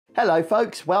Hello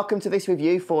folks, welcome to this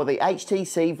review for the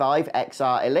HTC Vive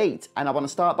XR Elite, and I want to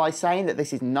start by saying that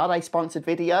this is not a sponsored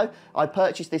video. I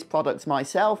purchased this product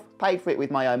myself, paid for it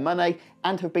with my own money,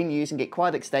 and have been using it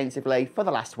quite extensively for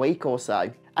the last week or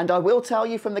so. And I will tell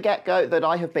you from the get-go that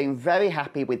I have been very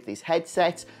happy with this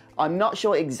headset. I'm not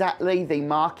sure exactly the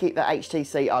market that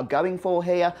HTC are going for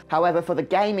here. However, for the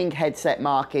gaming headset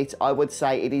market, I would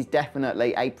say it is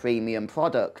definitely a premium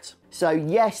product. So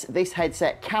yes, this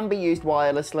headset can be used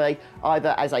wirelessly,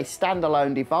 either as a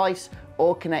standalone device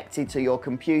or connected to your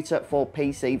computer for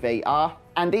PC VR.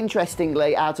 And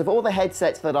interestingly, out of all the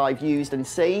headsets that I've used and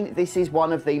seen, this is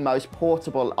one of the most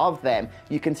portable of them.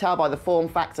 You can tell by the form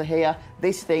factor here,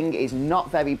 this thing is not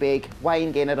very big,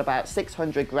 weighing in at about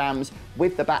 600 grams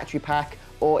with the battery pack,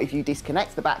 or if you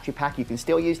disconnect the battery pack, you can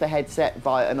still use the headset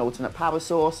via an alternate power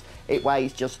source. It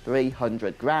weighs just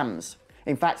 300 grams.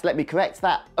 In fact, let me correct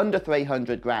that, under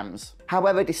 300 grams.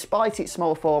 However, despite its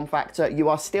small form factor, you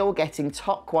are still getting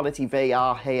top quality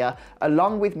VR here,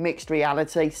 along with mixed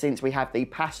reality, since we have the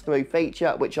Passthrough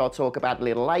feature, which I'll talk about a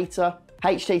little later.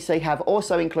 HTC have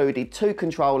also included 2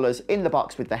 controllers in the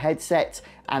box with the headset,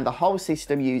 and the whole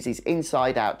system uses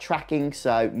inside-out tracking,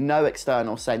 so no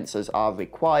external sensors are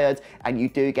required, and you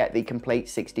do get the complete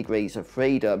 6 degrees of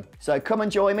freedom. So come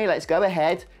and join me, let's go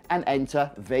ahead and enter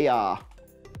VR.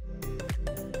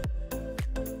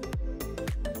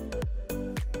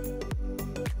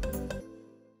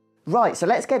 Right, so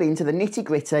let's get into the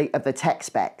nitty-gritty of the tech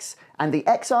specs. And the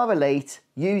XR Elite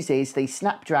uses the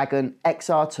Snapdragon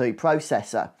XR2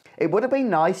 processor. It would have been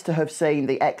nice to have seen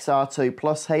the XR2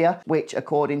 Plus here, which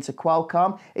according to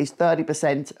Qualcomm is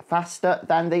 30% faster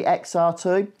than the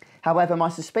XR2. However, my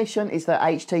suspicion is that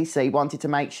HTC wanted to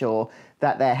make sure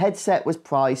that their headset was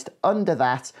priced under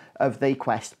that of the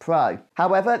Quest Pro.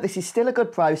 However, this is still a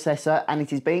good processor, and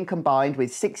it is being combined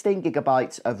with 16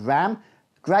 gigabytes of RAM,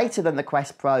 greater than the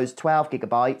Quest Pro's 12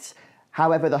 gigabytes.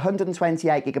 However, the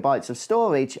 128 gigabytes of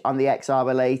storage on the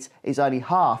XR Elite is only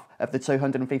half of the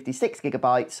 256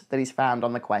 gigabytes that is found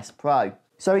on the Quest Pro.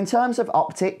 So in terms of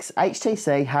optics,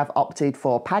 HTC have opted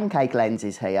for pancake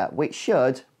lenses here, which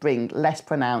should bring less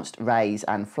pronounced rays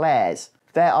and flares.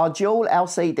 There are dual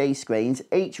LCD screens,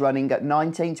 each running at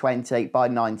 1920 by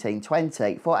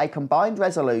 1920 for a combined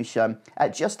resolution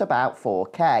at just about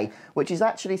 4K, which is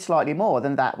actually slightly more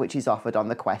than that which is offered on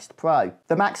the Quest Pro.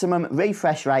 The maximum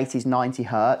refresh rate is 90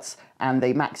 Hz and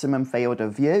the maximum field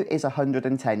of view is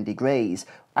 110 degrees.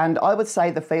 And I would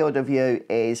say the field of view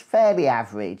is fairly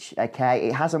average, okay?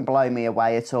 It hasn't blown me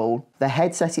away at all. The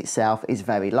headset itself is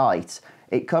very light.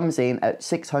 It comes in at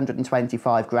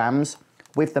 625 grams,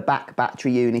 with the back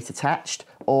battery unit attached,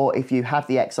 or if you have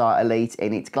the XR Elite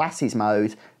in its glasses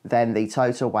mode, then the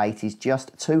total weight is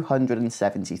just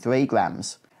 273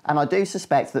 grams. And I do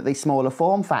suspect that the smaller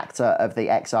form factor of the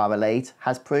XR Elite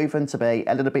has proven to be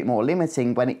a little bit more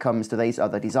limiting when it comes to these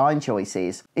other design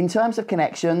choices. In terms of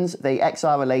connections, the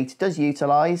XR Elite does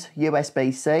utilise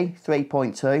USB-C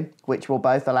 3.2, which will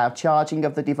both allow charging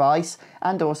of the device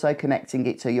and also connecting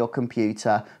it to your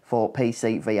computer for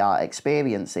PC VR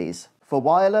experiences. For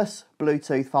wireless,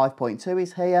 Bluetooth 5.2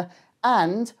 is here,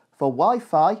 and for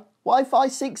Wi-Fi, Wi-Fi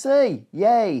 6E,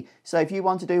 yay! So if you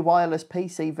want to do wireless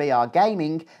PC VR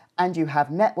gaming and you have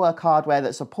network hardware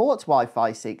that supports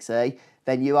Wi-Fi 6E,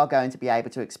 then you are going to be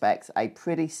able to expect a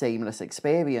pretty seamless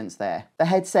experience there. The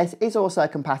headset is also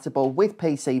compatible with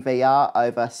PC VR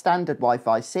over standard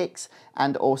Wi-Fi 6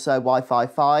 and also Wi-Fi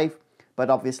 5, but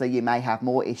obviously you may have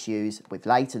more issues with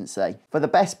latency. For the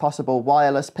best possible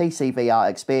wireless PC VR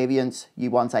experience, you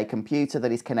want a computer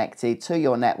that is connected to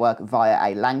your network via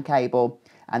a LAN cable,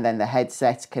 and then the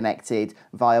headset connected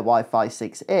via Wi-Fi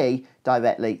 6E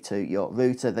directly to your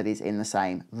router that is in the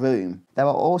same room. There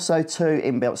are also 2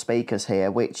 inbuilt speakers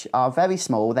here, which are very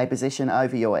small. They position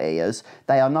over your ears.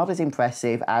 They are not as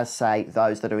impressive as, say,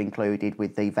 those that are included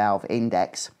with the Valve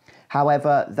Index.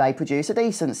 However, they produce a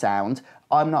decent sound.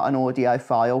 I'm not an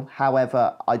audiophile,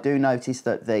 however, I do notice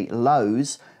that the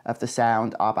lows of the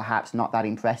sound are perhaps not that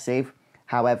impressive.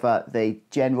 However, the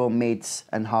general mids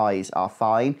and highs are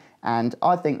fine, and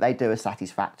I think they do a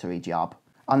satisfactory job.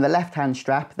 On the left-hand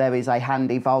strap, there is a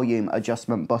handy volume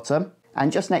adjustment button. And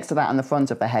just next to that on the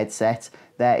front of the headset,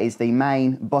 there is the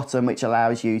main button which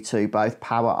allows you to both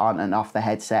power on and off the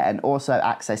headset and also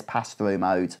access pass-through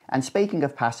mode. And speaking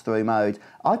of pass-through mode,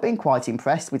 I've been quite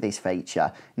impressed with this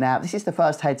feature. Now, this is the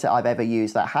first headset I've ever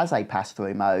used that has a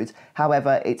pass-through mode.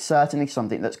 However, it's certainly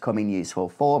something that's come in useful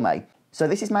for me. So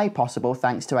this is made possible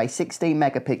thanks to a 16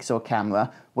 megapixel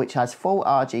camera which has full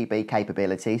RGB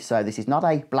capability, so this is not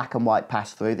a black and white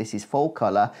pass-through, this is full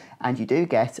colour, and you do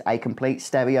get a complete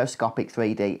stereoscopic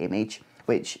 3D image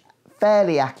which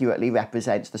fairly accurately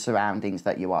represents the surroundings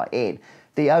that you are in.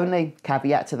 The only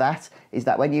caveat to that is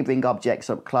that when you bring objects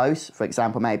up close, for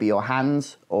example, maybe your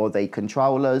hands or the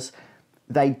controllers,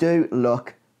 they do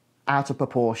look out of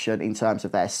proportion in terms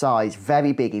of their size,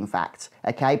 very big in fact,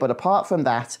 okay? But apart from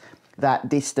that, that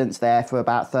distance there for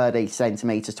about 30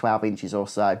 centimetres, 12 inches or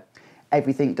so,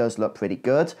 everything does look pretty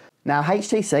good. Now,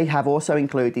 HTC have also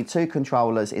included 2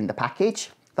 controllers in the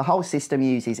package. The whole system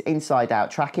uses inside-out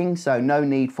tracking, so no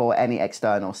need for any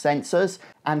external sensors.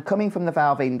 And coming from the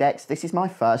Valve Index, this is my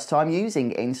first time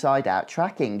using inside-out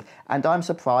tracking, and I'm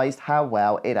surprised how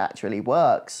well it actually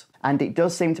works. And it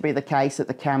does seem to be the case that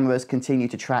the cameras continue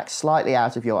to track slightly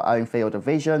out of your own field of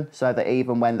vision, so that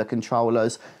even when the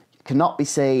controllers cannot be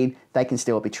seen, they can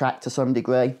still be tracked to some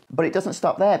degree. But it doesn't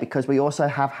stop there, because we also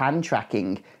have hand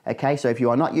tracking. Okay, so if you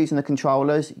are not using the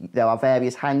controllers, there are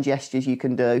various hand gestures you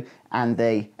can do, and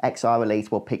the XR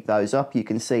Elite will pick those up. You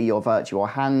can see your virtual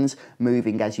hands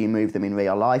moving as you move them in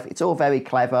real life. It's all very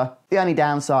clever. The only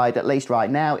downside, at least right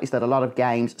now, is that a lot of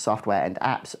games, software and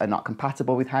apps are not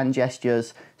compatible with hand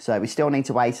gestures, so we still need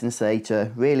to wait and see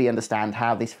to really understand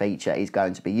how this feature is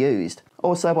going to be used.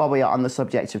 Also, while we are on the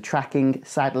subject of tracking,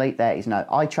 sadly there is no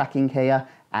eye tracking here,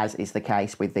 as is the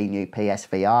case with the new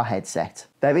PSVR headset.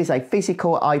 There is a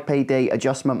physical IPD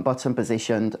adjustment button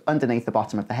positioned underneath the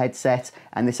bottom of the headset,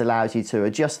 and this allows you to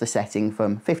adjust the setting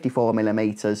from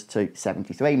 54mm to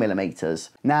 73mm.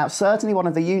 Now, certainly one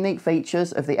of the unique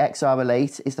features of the XR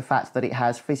Elite is the fact that it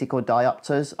has physical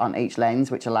diopters on each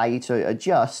lens, which allow you to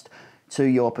adjust to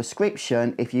your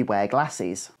prescription if you wear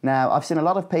glasses. Now, I've seen a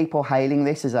lot of people hailing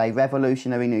this as a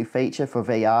revolutionary new feature for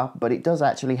VR, but it does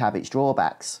actually have its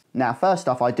drawbacks. Now, first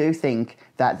off, I do think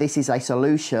that this is a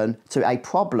solution to a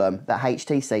problem that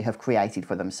HTC have created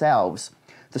for themselves.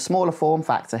 The smaller form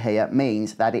factor here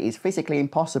means that it is physically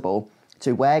impossible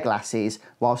to wear glasses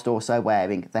whilst also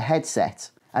wearing the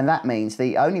headset. And that means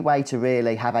the only way to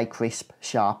really have a crisp,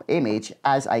 sharp image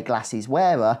as a glasses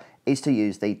wearer is to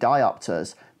use the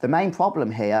diopters. The main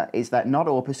problem here is that not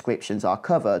all prescriptions are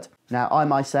covered. Now, I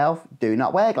myself do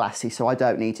not wear glasses, so I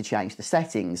don't need to change the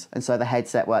settings, and so the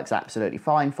headset works absolutely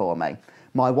fine for me.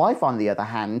 My wife, on the other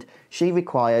hand, she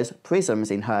requires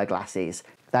prisms in her glasses.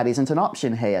 That isn't an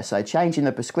option here, so changing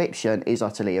the prescription is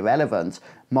utterly irrelevant.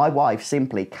 My wife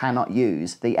simply cannot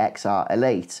use the XR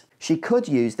Elite. She could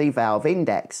use the Valve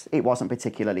Index. It wasn't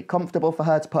particularly comfortable for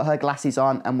her to put her glasses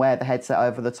on and wear the headset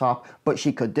over the top, but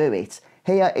she could do it.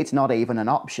 Here, it's not even an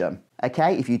option.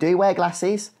 Okay, if you do wear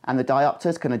glasses and the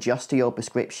diopters can adjust to your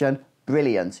prescription,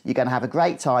 brilliant. You're going to have a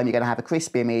great time, you're going to have a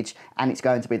crisp image, and it's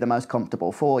going to be the most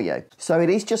comfortable for you. So it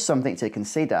is just something to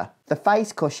consider. The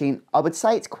face cushion, I would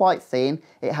say it's quite thin.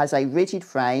 It has a rigid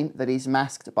frame that is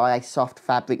masked by a soft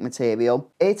fabric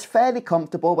material. It's fairly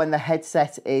comfortable when the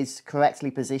headset is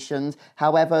correctly positioned.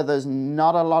 However, there's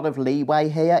not a lot of leeway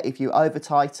here. If you over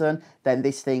tighten, then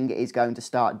this thing is going to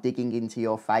start digging into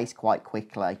your face quite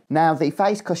quickly. Now, the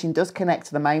face cushion does connect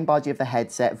to the main body of the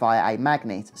headset via a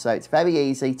magnet, so it's very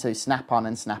easy to snap on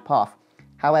and snap off.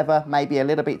 However, maybe a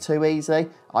little bit too easy.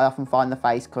 I often find the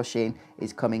face cushion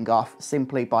is coming off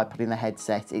simply by putting the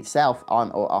headset itself on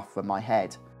or off from my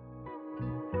head.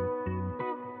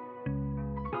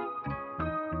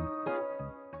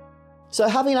 So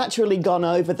having actually gone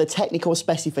over the technical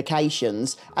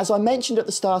specifications, as I mentioned at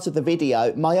the start of the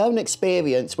video, my own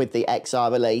experience with the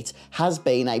XR Elite has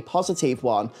been a positive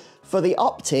one. For the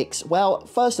optics, well,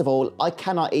 first of all, I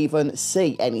cannot even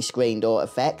see any screen door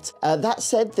effect. That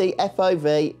said, the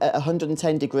FOV at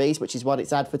 110 degrees, which is what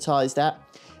it's advertised at,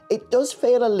 it does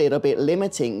feel a little bit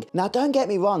limiting. Now, don't get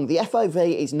me wrong, the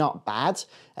FOV is not bad,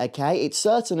 okay? It's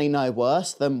certainly no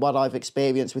worse than what I've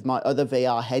experienced with my other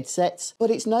VR headsets, but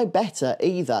it's no better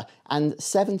either. And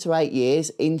 7 to 8 years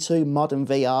into modern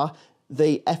VR,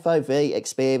 the FOV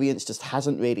experience just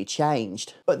hasn't really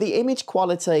changed. But the image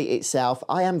quality itself,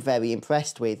 I am very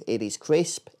impressed with. It is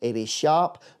crisp, it is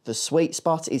sharp, the sweet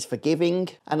spot is forgiving,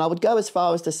 and I would go as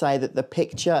far as to say that the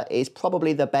picture is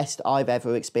probably the best I've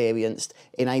ever experienced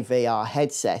in a VR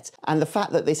headset. And the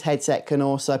fact that this headset can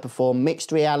also perform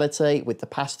mixed reality with the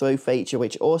pass-through feature,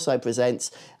 which also presents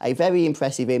a very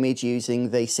impressive image using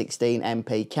the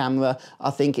 16MP camera, I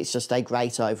think it's just a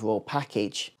great overall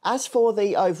package. As for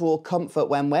the overall comfort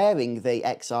when wearing the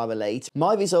XR Elite,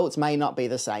 my results may not be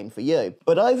the same for you.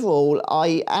 But overall,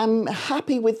 I am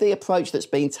happy with the approach that's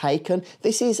been taken.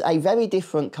 This is a very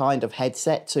different kind of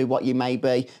headset to what you may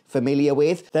be familiar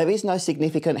with. There is no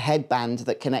significant headband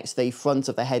that connects the front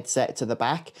of the headset to the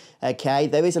back. Okay,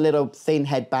 there is a little thin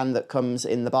headband that comes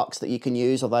in the box that you can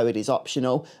use, although it is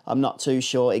optional. I'm not too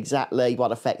sure exactly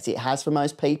what effect it has for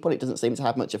most people. It doesn't seem to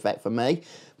have much effect for me.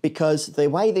 because the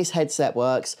way this headset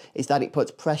works is that it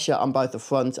puts pressure on both the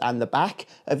front and the back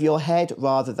of your head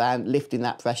rather than lifting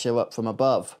that pressure up from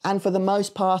above. And for the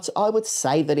most part, I would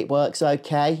say that it works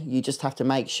okay. You just have to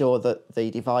make sure that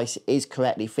the device is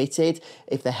correctly fitted.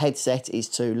 If the headset is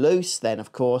too loose, then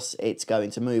of course it's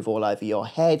going to move all over your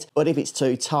head. But if it's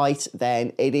too tight,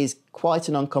 then it is quite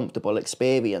an uncomfortable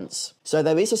experience. So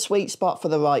there is a sweet spot for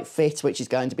the right fit, which is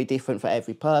going to be different for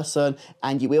every person,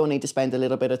 and you will need to spend a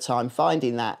little bit of time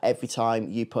finding that every time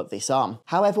you put this on.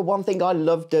 However, one thing I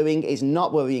love doing is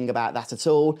not worrying about that at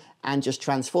all and just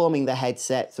transforming the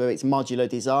headset through its modular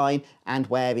design and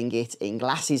wearing it in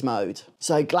glasses mode.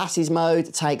 So glasses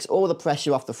mode takes all the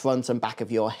pressure off the front and back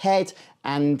of your head,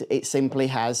 and it simply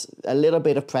has a little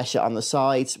bit of pressure on the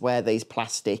sides where these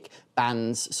plastic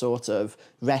bands sort of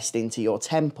rest into your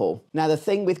temple. Now the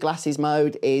thing with glasses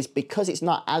mode is because it's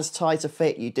not as tight a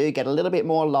fit, you do get a little bit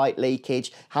more light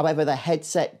leakage. However, the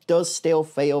headset does still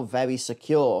feel very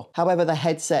secure. However, the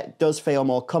headset does feel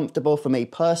more comfortable for me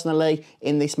personally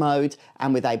in this mode,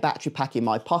 and with a battery pack in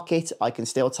my pocket, I can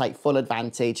still take full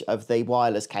advantage of the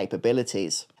wireless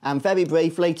capabilities. And very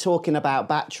briefly, talking about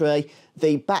battery,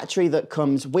 the battery that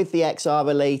comes with the XR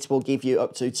Elite will give you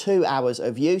up to 2 hours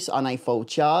of use on a full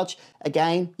charge.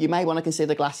 Again, you may want to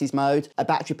consider glasses mode. A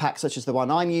battery pack such as the one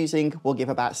I'm using will give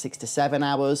about 6 to 7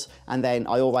 hours, and then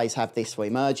I always have this for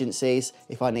emergencies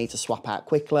if I need to swap out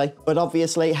quickly. But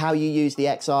obviously how you use the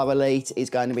XR Elite is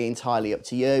going to be entirely up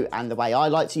to you, and the way I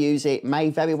like to use it may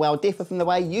very well differ from the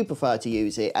way you prefer to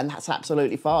use it, and that's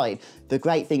absolutely fine. The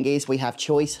great thing is we have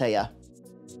choice here.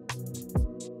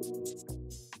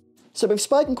 So we've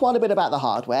spoken quite a bit about the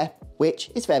hardware,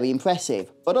 which is very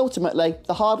impressive, but ultimately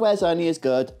the hardware is only as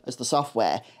good as the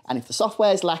software, and if the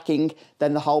software is lacking,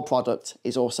 then the whole product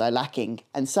is also lacking,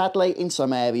 and sadly in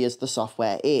some areas the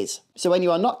software is. So when you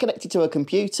are not connected to a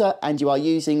computer and you are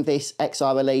using this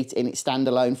XR Elite in its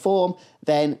standalone form,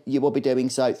 then you will be doing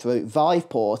so through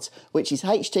Viveport, which is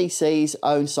HTC's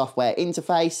own software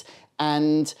interface,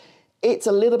 and it's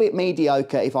a little bit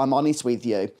mediocre if I'm honest with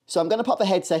you. So I'm going to pop the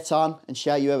headset on and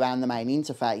show you around the main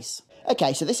interface.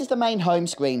 Okay, so this is the main home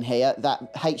screen here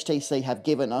that HTC have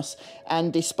given us,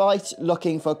 and despite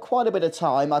looking for quite a bit of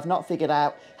time, I've not figured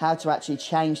out how to actually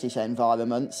change this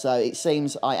environment, so it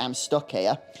seems I am stuck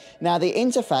here. Now the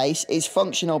interface is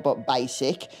functional but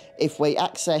basic. If we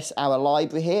access our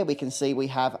library here, we can see we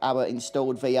have our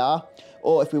installed VR.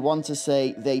 Or if we want to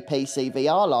see the PC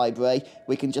VR library,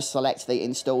 we can just select the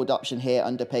installed option here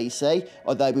under PC,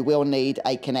 although we will need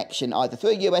a connection either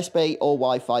through USB or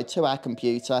Wi-Fi to our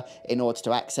computer in order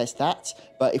to access that.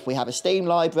 But if we have a Steam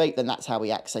library, then that's how we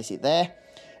access it there.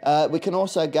 We can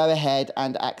also go ahead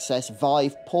and access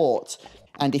Viveport.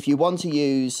 And if you want to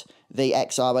use the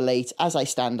XR Elite as a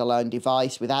standalone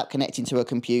device without connecting to a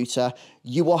computer,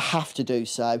 you will have to do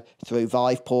so through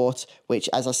Viveport, which,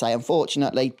 as I say,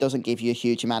 unfortunately doesn't give you a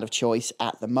huge amount of choice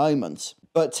at the moment.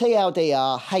 But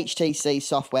TLDR, HTC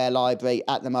software library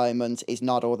at the moment is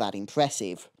not all that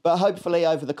impressive. But hopefully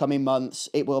over the coming months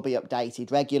it will be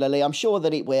updated regularly. I'm sure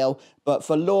that it will, but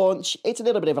for launch it's a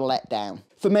little bit of a letdown.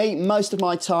 For me, most of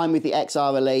my time with the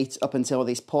XR Elite up until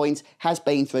this point has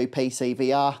been through PC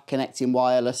VR, connecting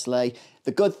wirelessly.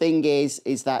 The good thing is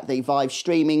that the Vive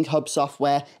streaming hub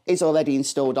software is already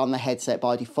installed on the headset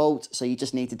by default, so you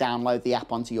just need to download the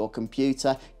app onto your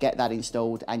computer, get that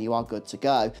installed, and you are good to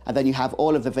go. And then you have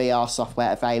all of the VR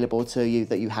software available to you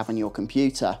that you have on your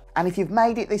computer. And if you've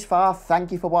made it this far,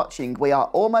 thank you for watching. We are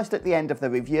almost at the end of the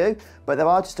review, but there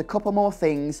are just a couple more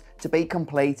things to be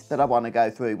complete that I want to go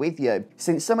through with you.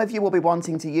 Since some of you will be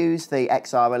wanting to use the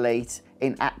XR Elite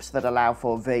in apps that allow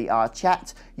for VR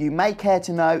chat, you may care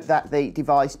to note that the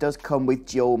device does come with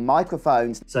dual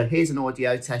microphones. So here's an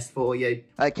audio test for you.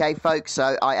 Okay folks,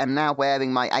 so I am now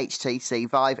wearing my HTC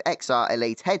Vive XR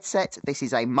Elite headset. This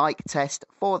is a mic test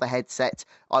for the headset.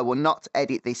 I will not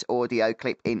edit this audio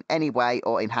clip in any way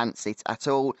or enhance it at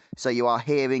all, so you are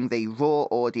hearing the raw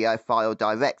audio file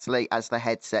directly as the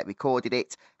headset recorded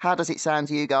it. How does it sound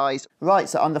to you guys? Right,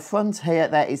 so on the front here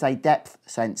there is a depth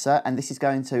sensor, and this is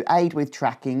going to aid with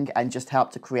tracking and just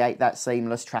help to create that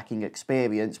seamless tracking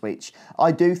experience, which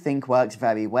I do think works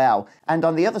very well. And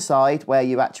on the other side, where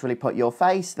you actually put your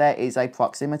face, there is a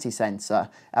proximity sensor,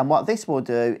 and what this will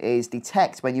do is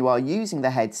detect when you are using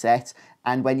the headset,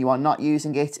 and when you are not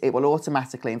using it, it will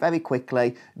automatically and very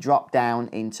quickly drop down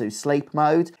into sleep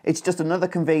mode. It's just another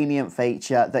convenient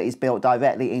feature that is built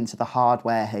directly into the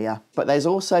hardware here. But there's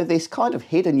also this kind of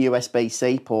hidden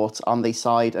USB-C port on the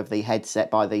side of the headset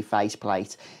by the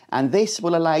faceplate, and this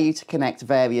will allow you to connect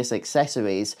various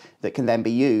accessories that can then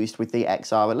be used with the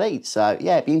XR Elite. So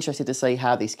yeah, be interested to see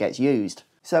how this gets used.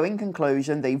 So in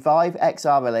conclusion, the Vive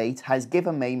XR Elite has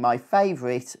given me my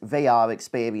favourite VR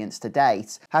experience to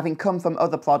date. Having come from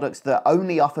other products that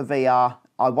only offer VR,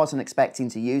 I wasn't expecting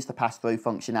to use the pass-through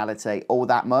functionality all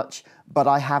that much, but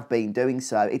I have been doing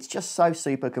so. It's just so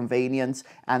super convenient,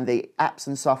 and the apps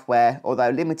and software, although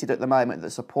limited at the moment,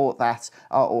 that support that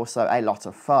are also a lot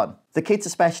of fun. The kids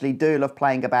especially do love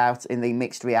playing about in the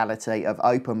mixed reality of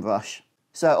OpenBrush.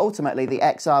 So ultimately, the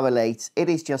XR Elite, it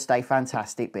is just a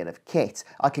fantastic bit of kit.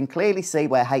 I can clearly see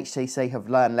where HTC have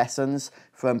learned lessons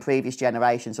from previous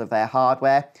generations of their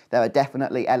hardware. There are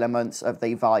definitely elements of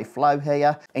the Vive Flow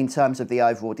here in terms of the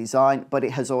overall design, but it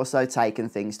has also taken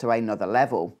things to another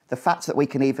level. The fact that we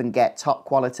can even get top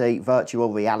quality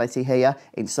virtual reality here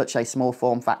in such a small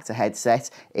form factor headset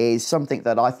is something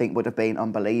that I think would have been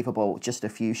unbelievable just a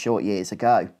few short years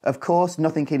ago. Of course,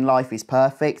 nothing in life is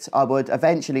perfect. I would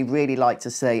eventually really like to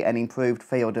see an improved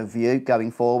field of view going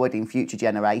forward in future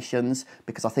generations,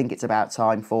 because I think it's about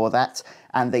time for that.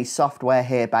 And the software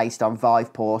here based on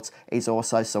Viveport is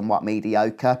also somewhat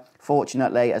mediocre.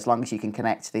 Fortunately, as long as you can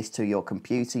connect this to your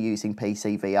computer using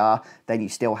PC VR, then you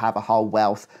still have a whole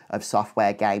wealth of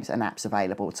software, games and apps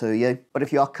available to you. But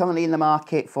if you are currently in the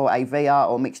market for a VR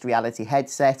or mixed reality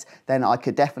headset, then I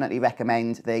could definitely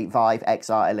recommend the Vive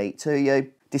XR Elite to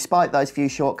you. Despite those few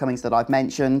shortcomings that I've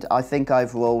mentioned, I think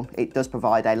overall it does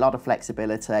provide a lot of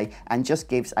flexibility and just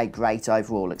gives a great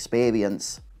overall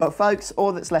experience. But folks,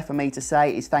 all that's left for me to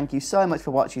say is thank you so much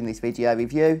for watching this video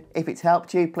review. If it's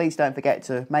helped you, please don't forget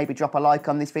to maybe drop a like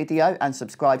on this video and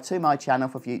subscribe to my channel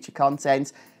for future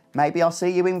content. Maybe I'll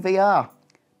see you in VR.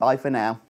 Bye for now.